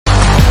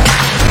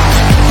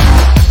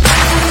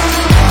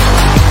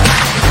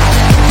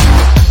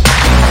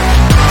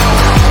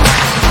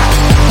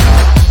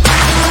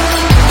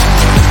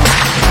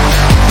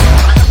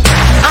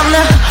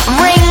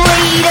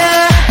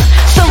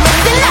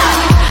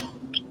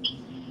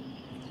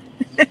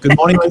Good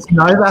morning, Lisa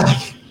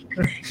Novak.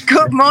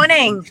 Good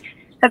morning.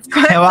 That's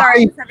quite How are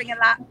sorry. you?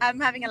 I'm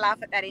having a laugh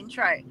at that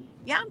intro.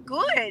 Yeah, I'm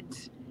good.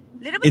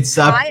 A little bit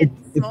tired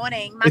this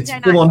morning. It's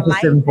Monday full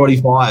night on for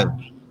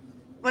 7:45.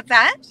 What's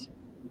that?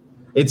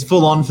 It's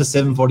full on for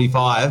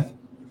 7:45.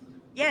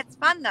 Yeah, it's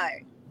fun though.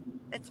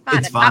 It's fun.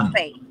 It's fun.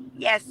 Upbeat.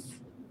 Yes.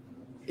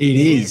 It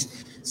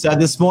is. So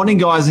this morning,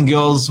 guys and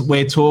girls,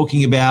 we're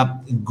talking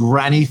about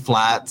granny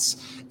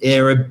flats.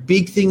 They're a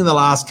big thing in the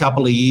last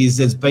couple of years.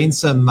 There's been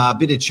some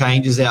bit of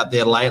changes out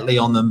there lately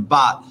on them,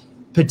 but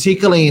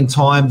particularly in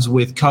times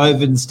with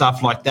COVID and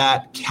stuff like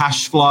that,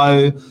 cash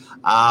flow,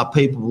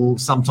 people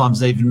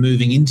sometimes even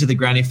moving into the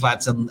granny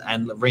flats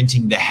and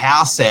renting the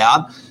house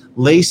out.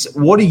 Lise,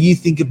 what do you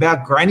think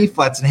about granny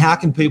flats and how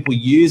can people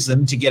use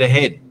them to get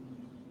ahead?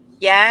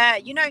 Yeah,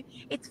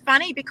 it's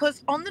funny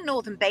because on the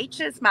Northern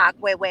Beaches, Mark,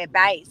 where we're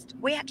based,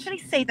 we actually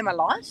see them a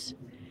lot.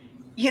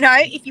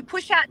 If you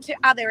push out to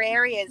other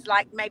areas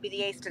like maybe the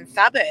eastern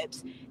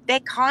suburbs,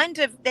 they're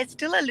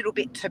still a little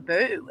bit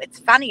taboo. It's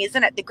funny,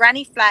 isn't it? The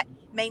granny flat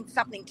means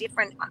something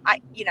different.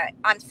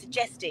 I'm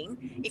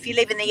suggesting if you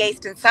live in the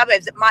eastern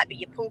suburbs, it might be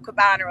your pool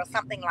cabana or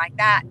something like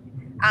that.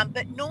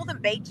 But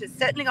Northern Beaches,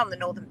 certainly on the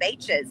Northern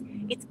Beaches,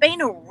 it's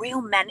been a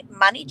real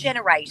money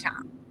generator.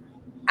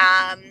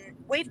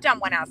 We've done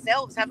one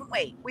ourselves, haven't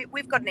we?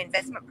 We've got an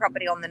investment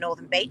property on the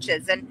Northern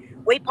Beaches and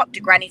we popped a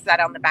granny flat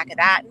on the back of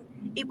that.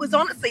 It was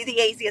honestly the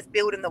easiest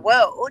build in the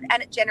world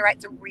and it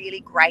generates a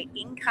really great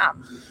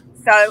income.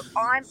 So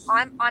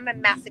I'm a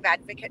massive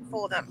advocate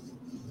for them.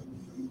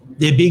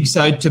 They're big.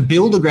 So to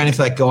build a granny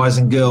flat, guys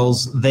and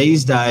girls,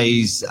 these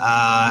days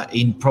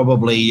in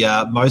probably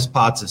most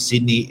parts of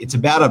Sydney, it's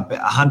about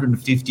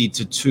 150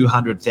 to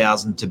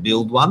 200,000 to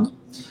build one.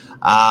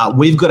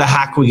 We've got a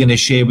hack we're going to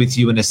share with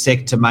you in a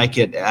sec to make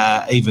it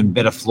even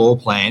better floor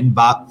plan.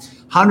 But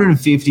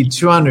 150,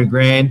 200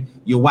 grand,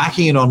 you're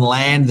whacking it on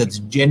land that's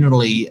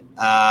generally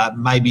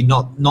maybe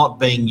not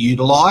being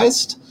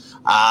utilised.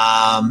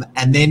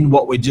 And then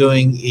what we're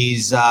doing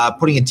is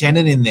putting a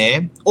tenant in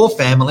there or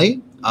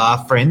family,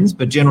 friends,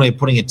 but generally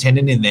putting a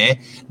tenant in there.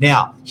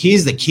 Now,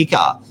 here's the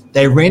kicker.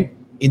 They rent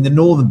in the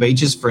Northern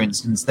Beaches, for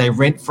instance, they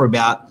rent for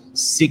about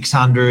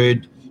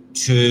 600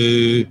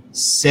 to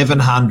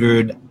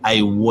 700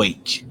 a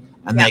week,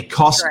 and they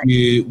cost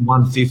you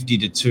 150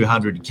 to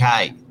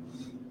 200K.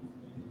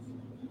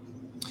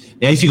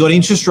 Now, if you've got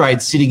interest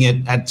rates sitting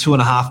at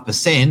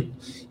 2.5%,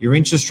 your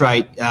interest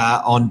rate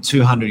on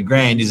 200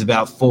 grand is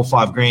about 4 or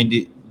 5 grand.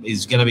 It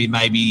is going to be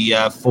maybe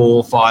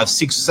 4, 5,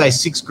 6, say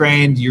 6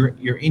 grand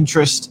your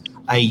interest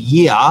a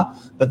year,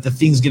 but the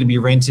thing's going to be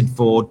rented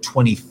for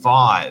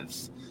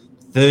 25,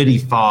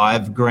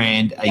 35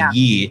 grand a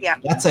year. Yeah.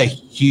 That's a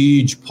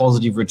huge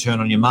positive return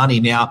on your money.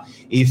 Now,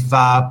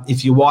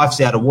 if your wife's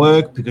out of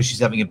work because she's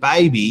having a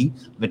baby,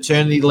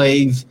 maternity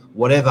leave,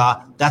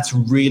 whatever, that's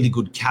really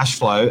good cash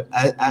flow.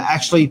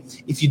 Actually,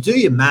 if you do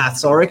your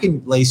maths, I reckon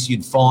at least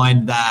you'd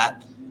find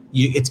that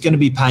it's going to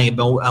be paying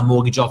a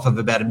mortgage off of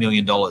about $1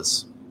 million.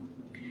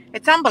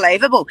 It's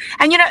unbelievable.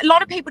 And, a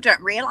lot of people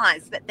don't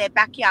realise that their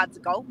backyard's a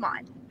gold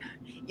mine.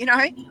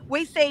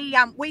 We see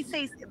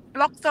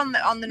blocks on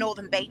the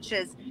Northern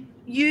Beaches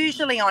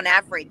usually on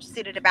average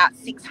sit at about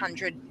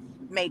 600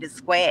 metres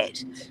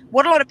squared.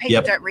 What a lot of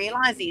people don't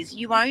realise is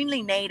you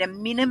only need a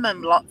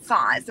minimum lot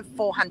size of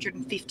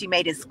 450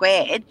 metres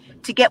squared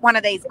to get one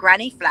of these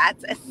granny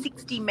flats, a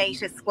 60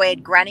 metre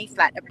squared granny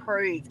flat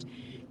approved.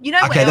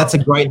 Okay, that's a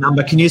great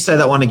number. Can you say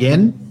that one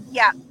again?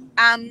 Yeah.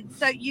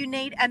 So you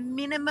need a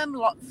minimum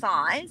lot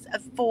size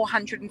of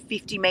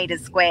 450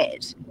 metres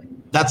squared.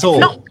 That's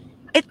all.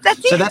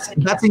 So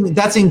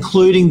that's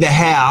including the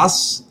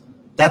house.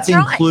 That's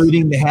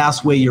including the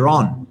house where you're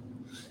on.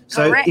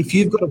 So Correct. If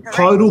you've got a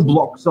total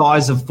block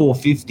size of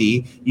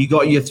 450, you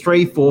got your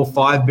 3, 4,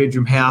 5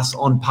 bedroom house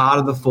on part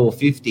of the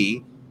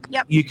 450.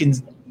 Yep.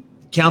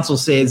 Council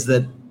says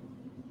that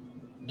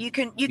you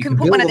can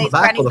put one of these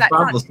granny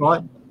flats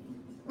on.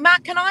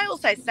 Mark, can I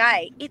also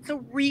say it's a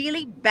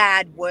really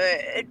bad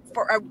word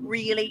for a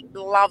really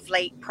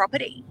lovely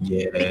property?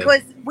 Yeah.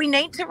 Because we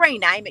need to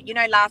rename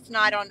it. Last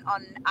night on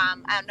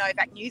our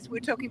Novak News, we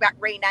were talking about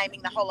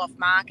renaming the whole off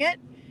market.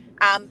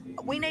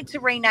 We need to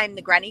rename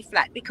the granny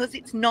flat because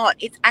it's not.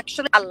 It's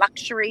actually a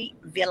luxury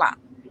villa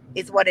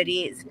is what it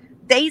is.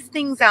 These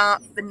things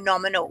are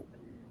phenomenal.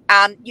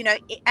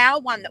 Our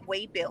one that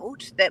we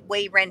built that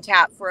we rent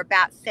out for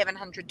about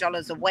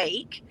 $700 a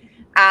week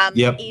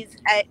is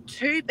a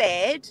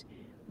 2-bed,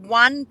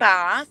 1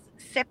 bath,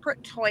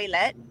 separate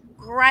toilet,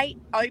 great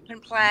open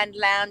plan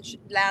lounge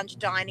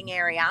dining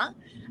area.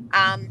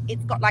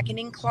 It's got like an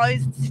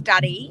enclosed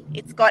study.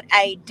 It's got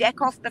a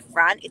deck off the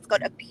front. It's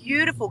got a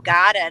beautiful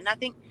garden. I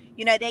think,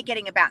 they're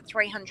getting about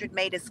 300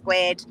 metres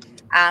squared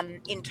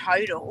in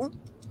total.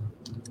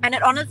 And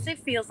it honestly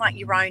feels like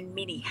your own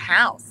mini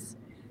house.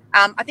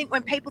 I think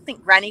when people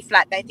think granny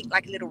flat, they think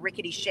like a little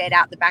rickety shed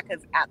out the back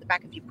of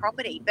your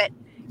property, but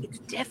it's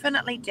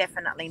definitely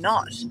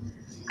not.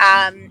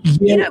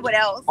 You know what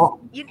else?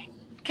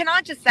 Can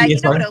I just say, Yes,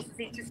 you know what mate. else is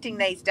interesting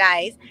these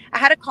days? I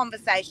had a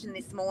conversation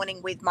this morning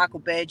with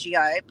Michael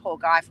Bergio, poor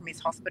guy from his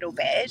hospital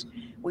bed.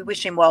 We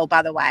wish him well,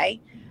 by the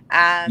way.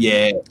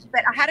 Yeah.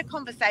 But I had a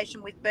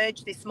conversation with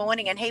Burge this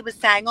morning, and he was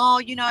saying,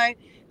 oh,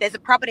 there's a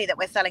property that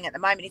we're selling at the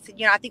moment. He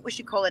said, I think we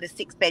should call it a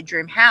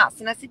 6-bedroom house.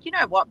 And I said, you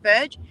know what,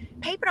 Burge?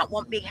 People don't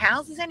want big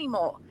houses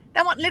anymore.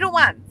 They want little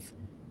ones.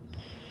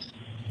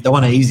 They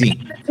want it easy.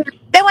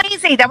 They want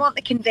easy. They want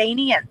the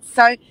convenience.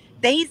 So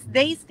these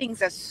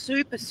things are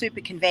super,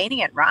 super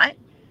convenient, right?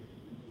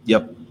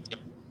 Yep.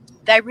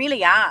 They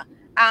really are.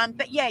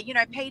 But yeah,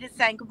 Peter's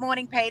saying, good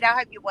morning, Peter. I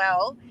hope you're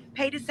well.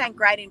 Peter's saying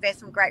great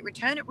investment, great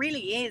return. It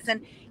really is.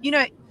 And,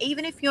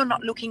 even if you're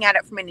not looking at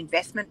it from an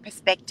investment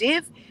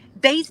perspective,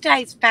 these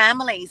days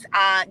families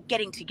are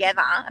getting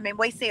together. I mean,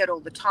 we see it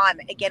all the time.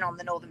 Again, on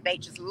the Northern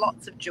Beaches,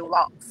 lots of dual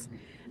ops.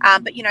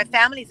 But,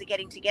 families are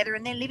getting together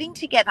and they're living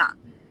together.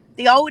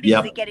 The oldies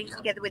are getting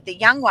together with the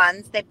young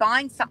ones. They're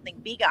buying something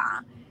bigger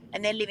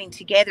and they're living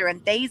together.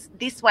 And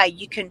this way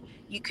you can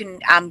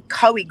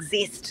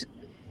coexist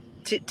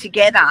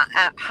together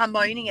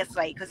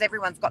harmoniously because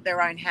everyone's got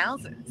their own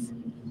houses.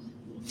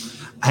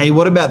 Hey,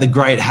 what about the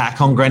great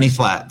hack on granny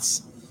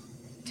flats?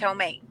 Tell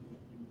me.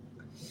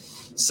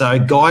 So,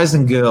 guys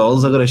and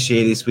girls, I've got to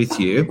share this with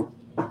you.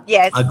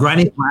 Yes. A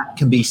granny flat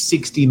can be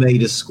 60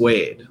 metres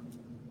squared.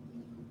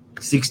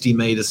 60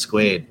 metres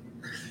squared.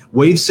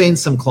 We've seen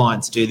some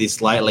clients do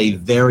this lately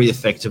very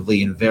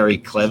effectively and very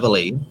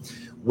cleverly,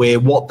 where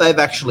what they've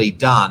actually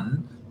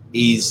done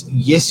is,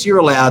 yes, you're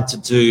allowed to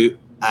do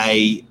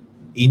a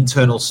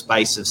internal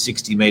space of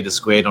 60 metres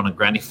squared on a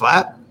granny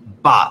flat,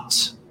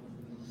 but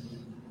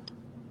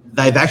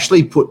they've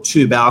actually put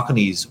 2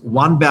 balconies,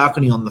 one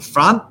balcony on the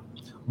front,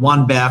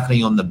 one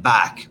balcony on the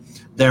back.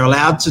 They're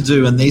allowed to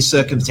do, in these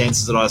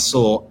circumstances that I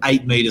saw,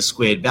 8 metre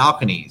squared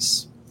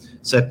balconies.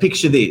 So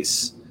picture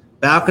this.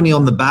 Balcony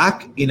on the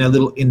back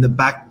in the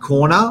back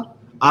corner,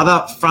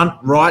 other front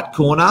right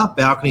corner,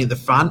 balcony at the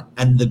front,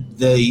 and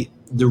the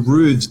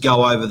roofs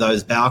go over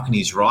those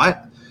balconies, right?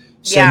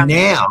 So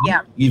now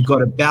you've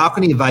got a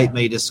balcony of 8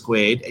 metres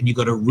squared and you've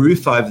got a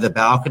roof over the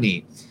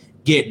balcony.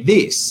 Get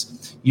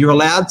this, you're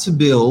allowed to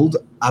build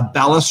a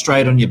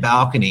balustrade on your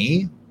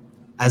balcony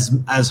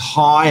as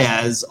high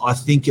as, I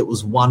think it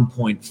was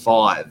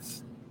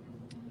 1.5.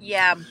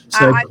 Yeah.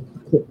 So,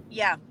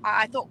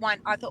 I thought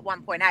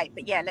 1.8,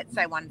 but yeah, let's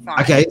say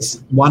 1.5. Okay, it's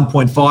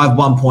 1.5,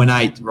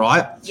 1.8,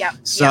 right? Yeah.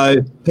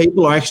 So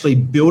people are actually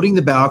building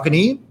the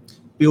balcony,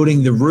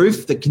 building the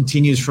roof that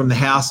continues from the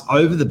house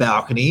over the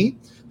balcony.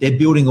 They're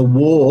building a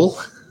wall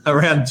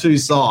around 2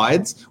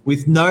 sides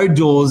with no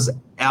doors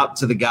out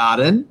to the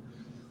garden.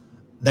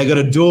 They got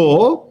a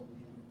door,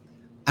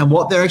 and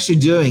what they're actually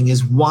doing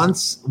is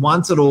once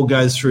it all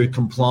goes through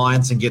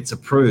compliance and gets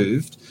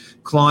approved,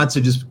 clients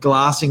are just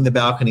glassing the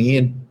balcony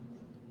in.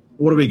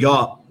 What do we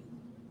got?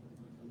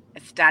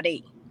 A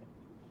study.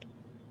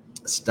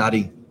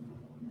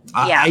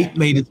 An 8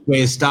 metre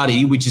square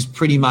study, which is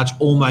pretty much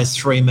almost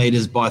 3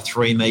 metres by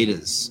 3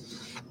 metres.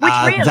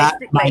 That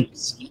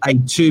makes a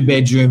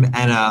 2-bedroom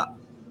and a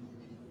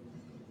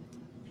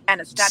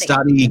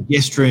study,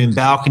 guest room,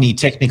 balcony,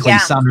 technically,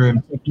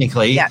 sunroom,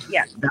 technically. Yeah.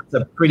 That's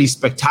a pretty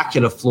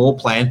spectacular floor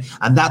plan,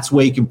 and that's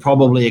where you can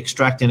probably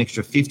extract an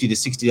extra $50 to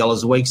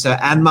 $60 a week. So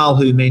Anmal,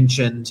 who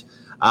mentioned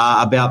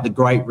about the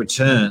great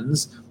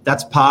returns,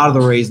 that's part of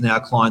the reason our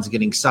clients are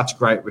getting such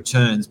great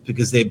returns,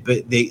 because they're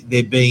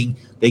getting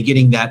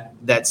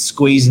that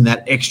squeezing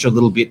that extra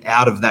little bit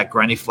out of that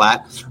granny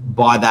flat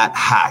by that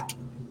hack.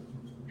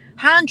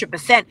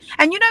 100%.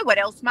 And you know what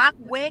else, Mark?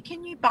 Where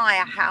can you buy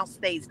a house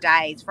these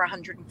days for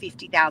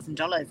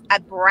 $150,000? A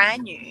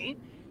brand new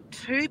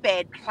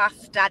 2-bed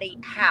plus study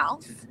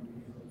house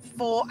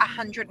for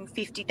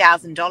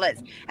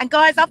 $150,000. And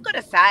guys, I've got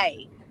to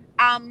say,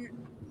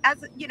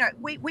 as you know,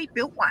 we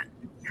built one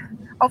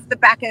off the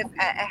back of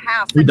a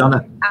house. We've done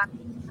it.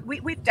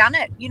 We've done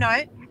it,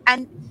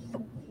 and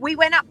we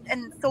went up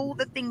and saw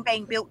the thing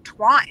being built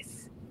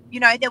twice.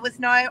 There was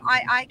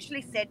I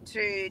actually said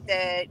to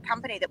the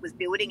company that was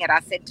building it, I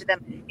said to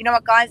them, you know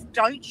what, guys,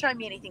 don't show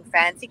me anything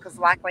fancy because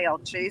likely I'll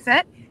choose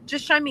it.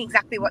 Just show me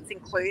exactly what's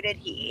included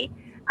here.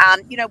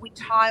 We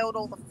tiled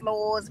all the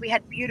floors. We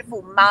had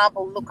beautiful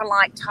marble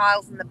lookalike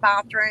tiles in the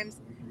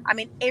bathrooms. I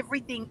mean,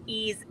 everything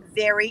is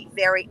very,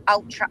 very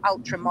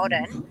ultra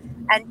modern.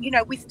 And,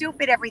 we still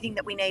fit everything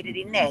that we needed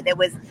in there. There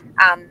was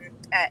an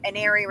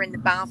area in the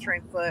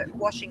bathroom for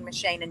washing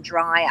machine and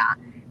dryer.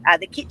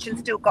 The kitchen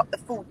still got the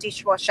full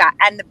dishwasher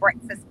and the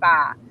breakfast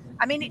bar.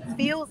 I mean,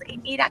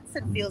 it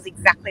actually feels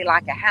exactly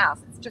like a house.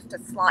 It's just a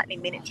slightly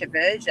miniature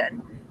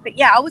version. But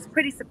yeah, I was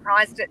pretty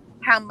surprised at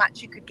how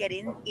much you could get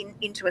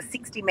into a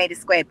 60 metre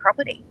square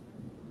property.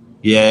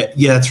 Yeah,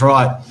 that's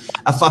right.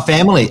 A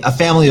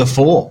family of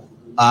 4.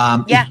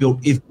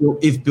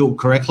 If built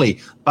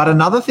correctly. But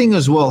another thing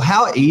as well,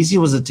 how easy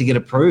was it to get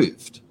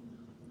approved?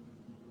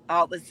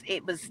 Oh,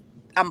 it was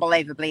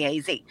unbelievably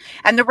easy.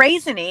 And the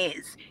reason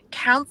is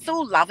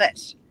council love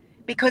it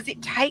because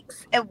it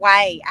takes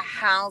away a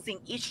housing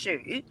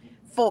issue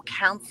for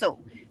council.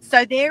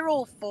 So they're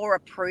all for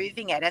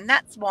approving it. And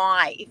that's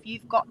why if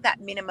you've got that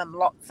minimum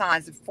lot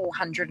size of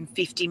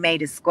 450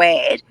 metres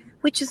squared,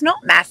 which is not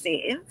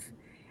massive,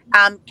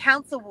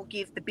 council will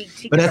give the big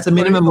ticket. But that's the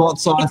minimum lot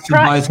size for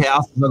both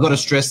houses. I've got to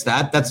stress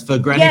that. That's for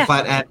granny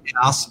flat and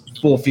house,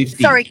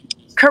 450. Sorry,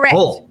 correct.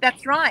 Oh.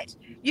 That's right.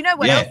 You know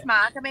what else,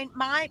 Mark? I mean,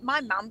 my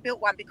mum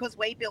built one because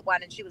we built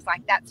one, and she was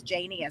like, "That's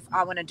genius.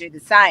 I want to do the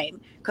same,"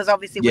 because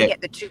obviously we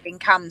get the two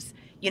incomes,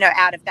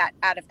 out of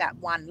that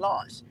one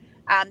lot.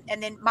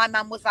 And then my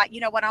mum was like,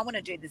 "You know what? I want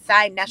to do the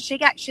same." Now she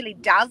actually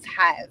does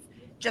have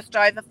just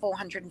over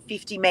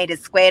 450 metres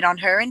squared on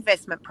her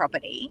investment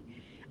property.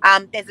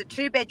 There's a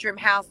 2-bedroom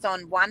house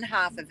on one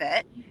half of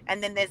it,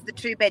 and then there's the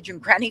 2-bedroom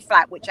granny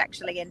flat, which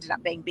actually ended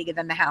up being bigger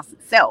than the house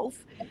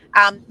itself.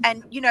 And,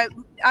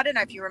 I don't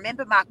know if you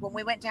remember, Mark, when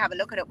we went to have a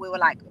look at it, we were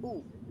like,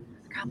 "Oh,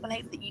 I can't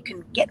believe that you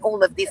can get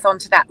all of this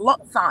onto that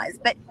lot size."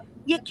 But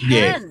you can.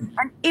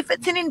 Yeah. And if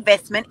it's an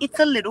investment, it's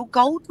a little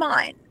gold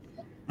mine.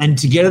 And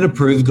to get it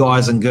approved,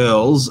 guys and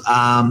girls,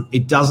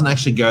 it doesn't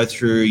actually go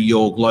through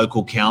your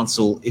local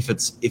council if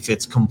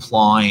it's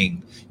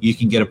complying. You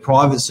can get a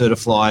private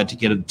certifier to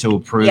get it to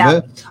approve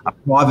it. A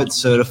private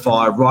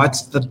certifier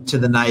writes to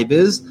the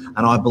neighbours,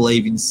 and I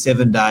believe in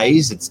 7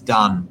 days it's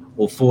done,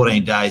 or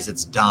 14 days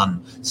it's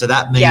done. So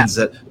that means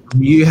that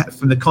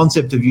from the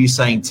concept of you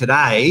saying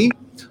today,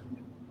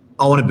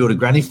 I want to build a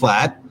granny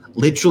flat,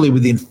 literally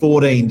within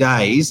 14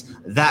 days,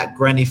 that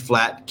granny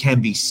flat can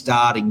be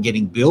starting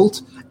getting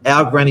built.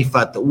 Our granny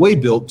flat that we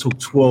built took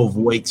 12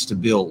 weeks to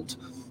build.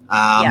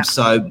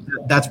 So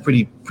that's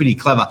pretty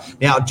clever.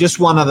 Now, just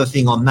one other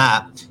thing on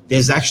that,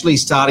 there's actually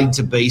starting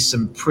to be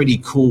some pretty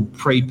cool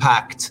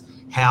pre-packed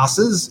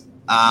houses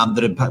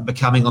that are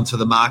becoming onto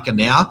the market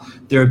now.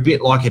 They're a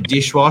bit like a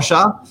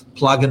dishwasher,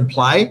 plug and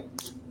play.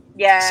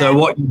 Yeah. So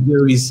what you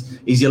do is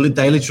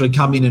they literally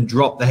come in and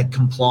drop the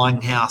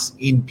complying house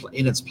in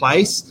its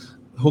place,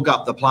 hook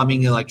up the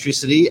plumbing,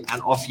 electricity,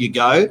 and off you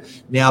go.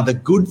 Now, the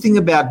good thing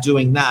about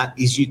doing that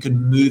is you can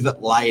move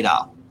it later.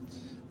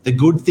 The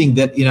good thing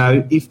that,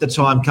 if the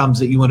time comes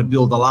that you want to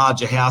build a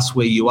larger house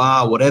where you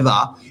are,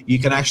 whatever, you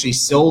can actually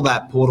sell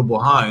that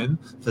portable home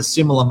for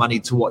similar money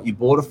to what you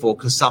bought it for,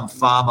 because some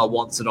farmer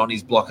wants it on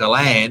his block of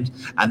land,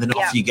 and then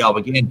off you go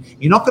again.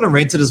 You're not going to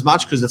rent it as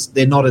much because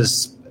they're not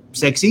as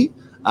sexy,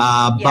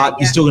 but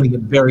you're still going to get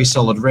very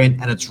solid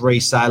rent, and it's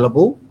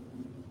resaleable.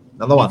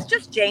 Another one. It's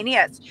just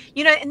genius.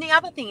 And the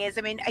other thing is,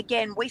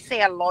 again, we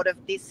see a lot of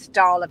this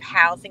style of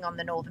housing on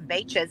the northern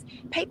beaches.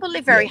 People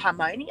live very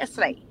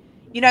harmoniously.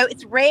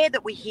 It's rare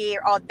that we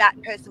hear, "Oh,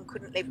 that person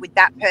couldn't live with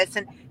that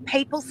person."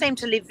 People seem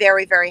to live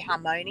very, very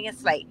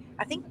harmoniously.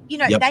 I think,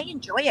 they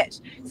enjoy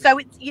it. So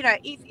it's,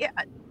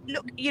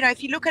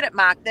 if you look at it,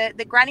 Mark,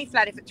 the granny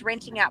flat, if it's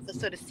renting out for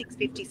sort of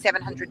 $650,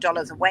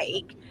 $700 a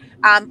week,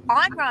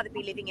 I'd rather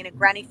be living in a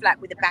granny flat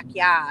with a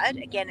backyard.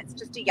 Again, it's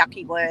just a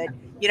yucky word.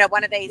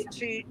 One of these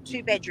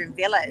two-bedroom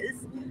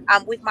villas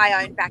with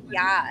my own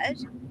backyard.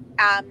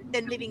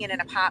 Than living in an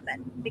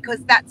apartment, because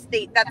that's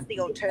the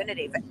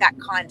alternative at that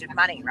kind of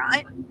money,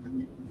 right?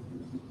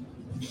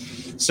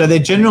 So they're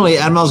generally,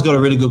 Amal's got a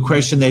really good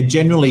question. They're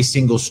generally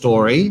single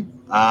story,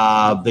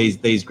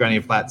 these granny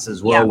flats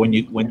as well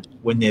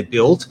when they're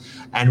built.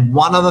 And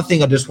one other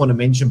thing I just want to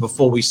mention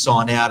before we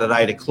sign out at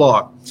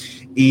 8:00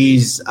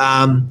 is,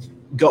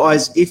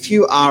 guys, if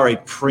you are a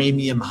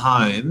premium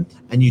home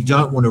and you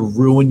don't want to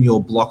ruin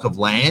your block of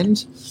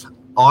land,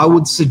 I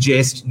would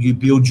suggest you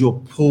build your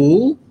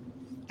pool.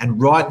 And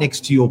right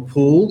next to your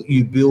pool,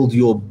 you build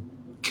your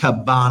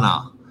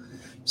cabana.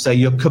 So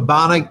your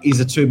cabana is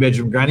a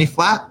 2-bedroom granny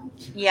flat.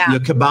 Yeah. Your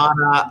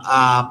cabana,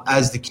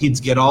 as the kids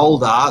get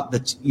older,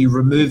 that you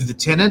remove the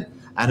tenant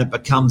and it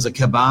becomes a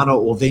cabana,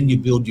 or then you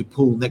build your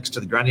pool next to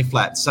the granny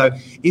flat. So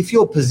if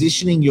you're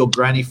positioning your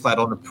granny flat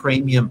on a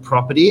premium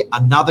property,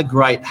 another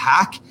great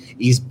hack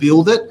is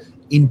build it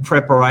in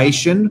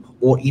preparation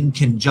or in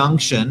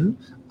conjunction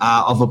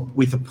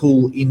with a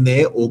pool in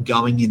there or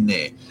going in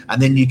there,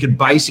 and then you can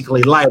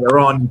basically later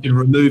on you can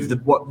remove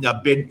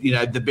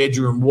the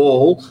bedroom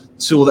wall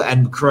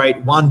and create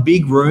one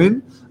big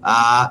room,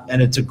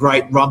 and it's a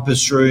great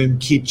rumpus room,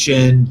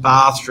 kitchen,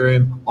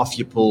 bathroom off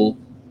your pool.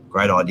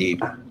 Great idea.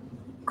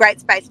 Great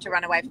space to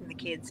run away from the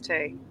kids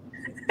too.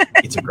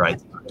 It's a great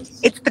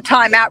space. It's the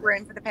timeout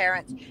room for the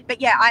parents.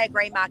 But yeah, I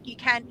agree, Mark. You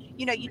can,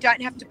 you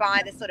don't have to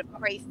buy the sort of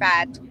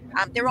prefabbed.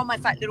 They're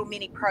almost like little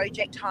mini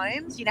project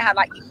homes. You know how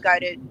like you can go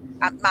to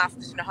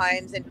Masterton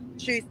Homes and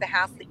choose the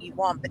house that you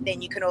want, but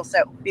then you can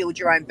also build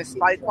your own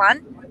bespoke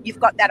one. You've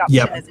got that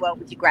option as well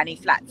with your granny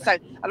flat. So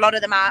a lot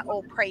of them are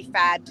all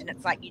prefabbed, and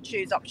it's like you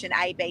choose option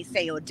A, B,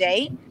 C, or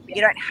D. But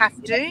you don't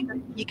have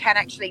to. You can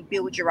actually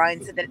build your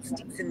own so that it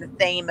sticks in the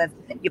theme of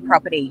your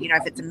property.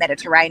 If it's a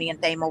Mediterranean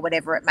theme or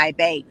whatever it may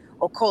be,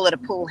 or call it a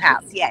pool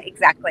house. Yeah,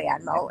 exactly,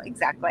 Anmol,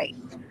 exactly.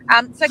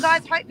 So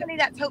guys, hopefully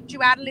that's helped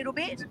you out a little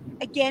bit.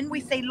 Again,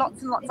 we see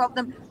lots and lots of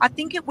them. I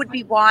think it would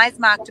be wise,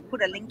 Mark, to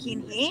put a link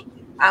in here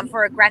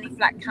for a granny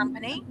flat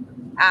company.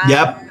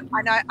 Yep.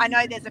 I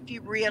know there's a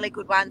few really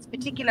good ones,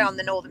 particularly on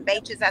the northern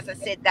beaches. As I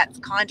said, that's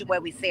kind of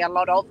where we see a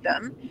lot of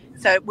them.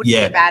 So it wouldn't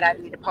be a bad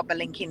idea to pop a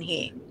link in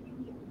here.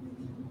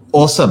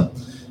 Awesome.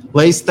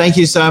 Lise, thank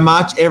you so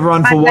much.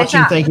 Everyone for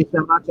watching, pleasure. thank you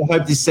so much. I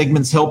hope this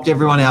segment's helped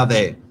everyone out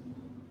there.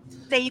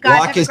 See you guys.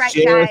 Like us,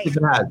 share us if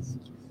it has.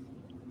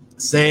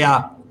 See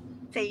ya.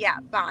 See ya.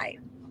 Bye.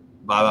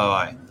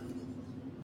 Bye.